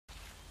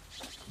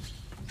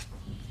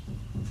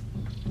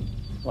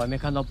我还没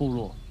看到部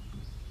落。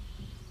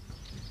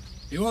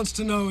He wants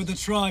to know where the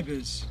tribe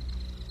is.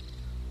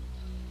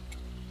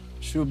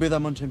 Should be that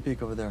mountain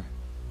peak over there.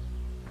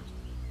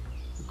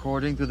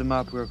 According to the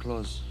map, we're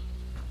close.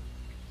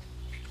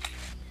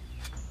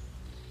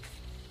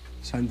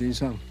 山顶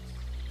上，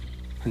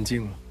很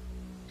近了。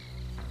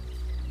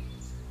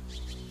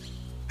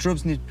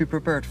Troops need to be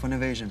prepared for an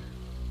invasion.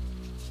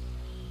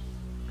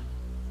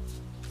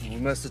 We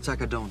must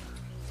attack at dawn.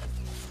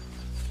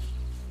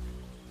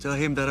 Tell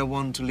him that I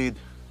want to lead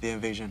the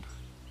invasion.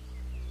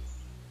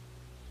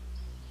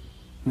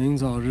 明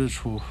早日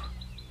出，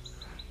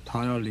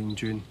他要领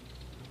军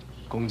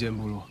攻坚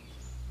部落。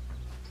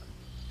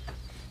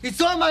你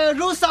专门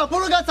路上部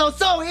落个走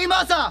走一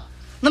马子，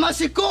那么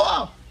是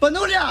过不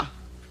努力啊！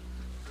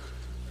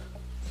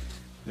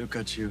 Look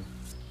at you.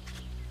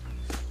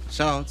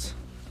 Shout.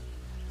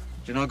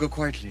 Do not go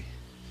quietly.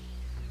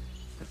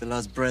 Let the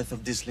last breath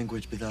of this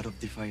language be that of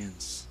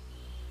defiance.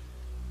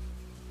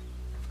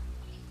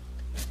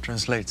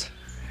 Translate,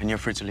 and you're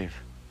free to leave.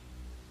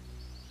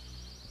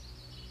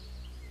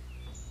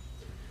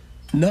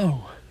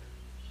 No.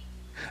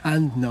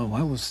 And no,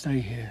 I will stay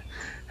here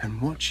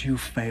and watch you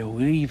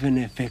fail, even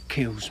if it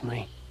kills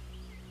me.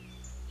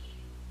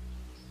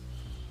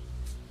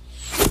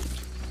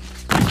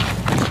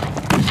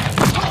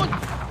 Bro!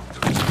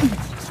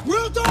 不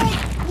要动！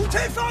武器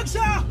放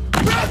下！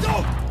不要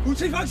动！武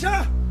器放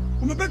下！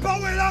我们被包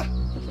围了！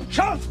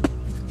上！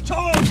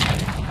冲！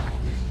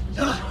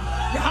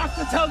 You have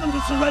to tell them to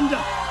surrender,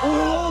 or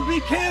we'll all be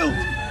killed.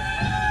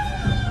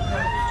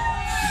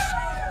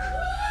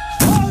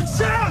 放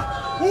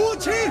下武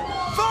器！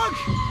放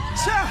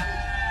下！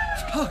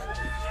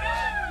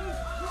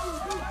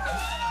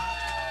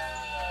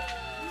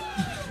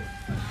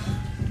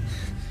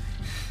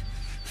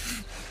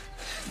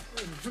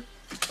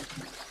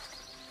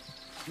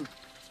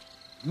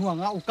你往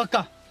啊，有哥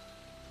哥。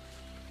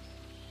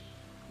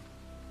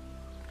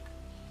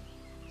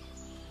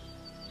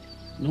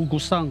如果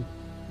上。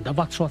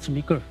 dapat suat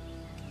semikir.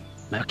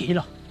 Mayaki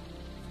lah.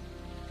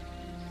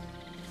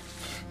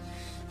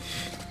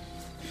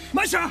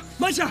 慢下，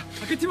慢下，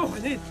我给你们回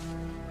应。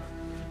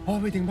我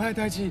未定派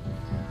代志，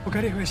我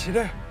跟你回事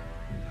嘞。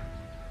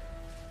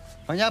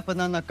Banyak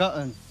pernah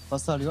nakaan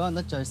pasal Yuan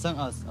nak cari sang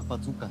as apa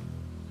sukan.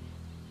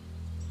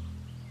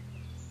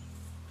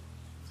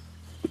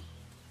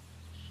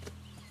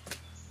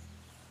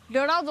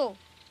 刘老祖，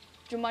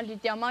就嘛离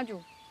爹妈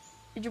住，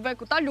伊就被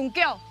古打龙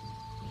叫。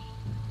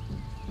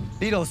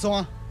李老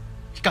山。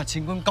 甲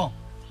清军讲，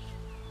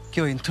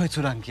叫因退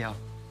出南桥。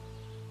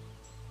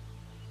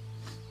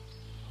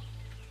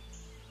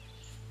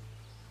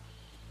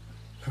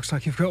Looks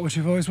like you've got what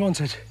you've always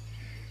wanted.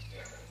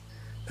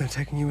 They're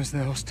taking you as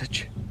their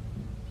hostage.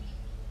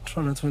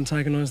 Try not to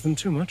antagonize them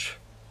too much.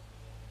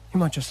 You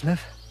might just live.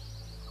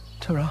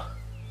 Ta-ra.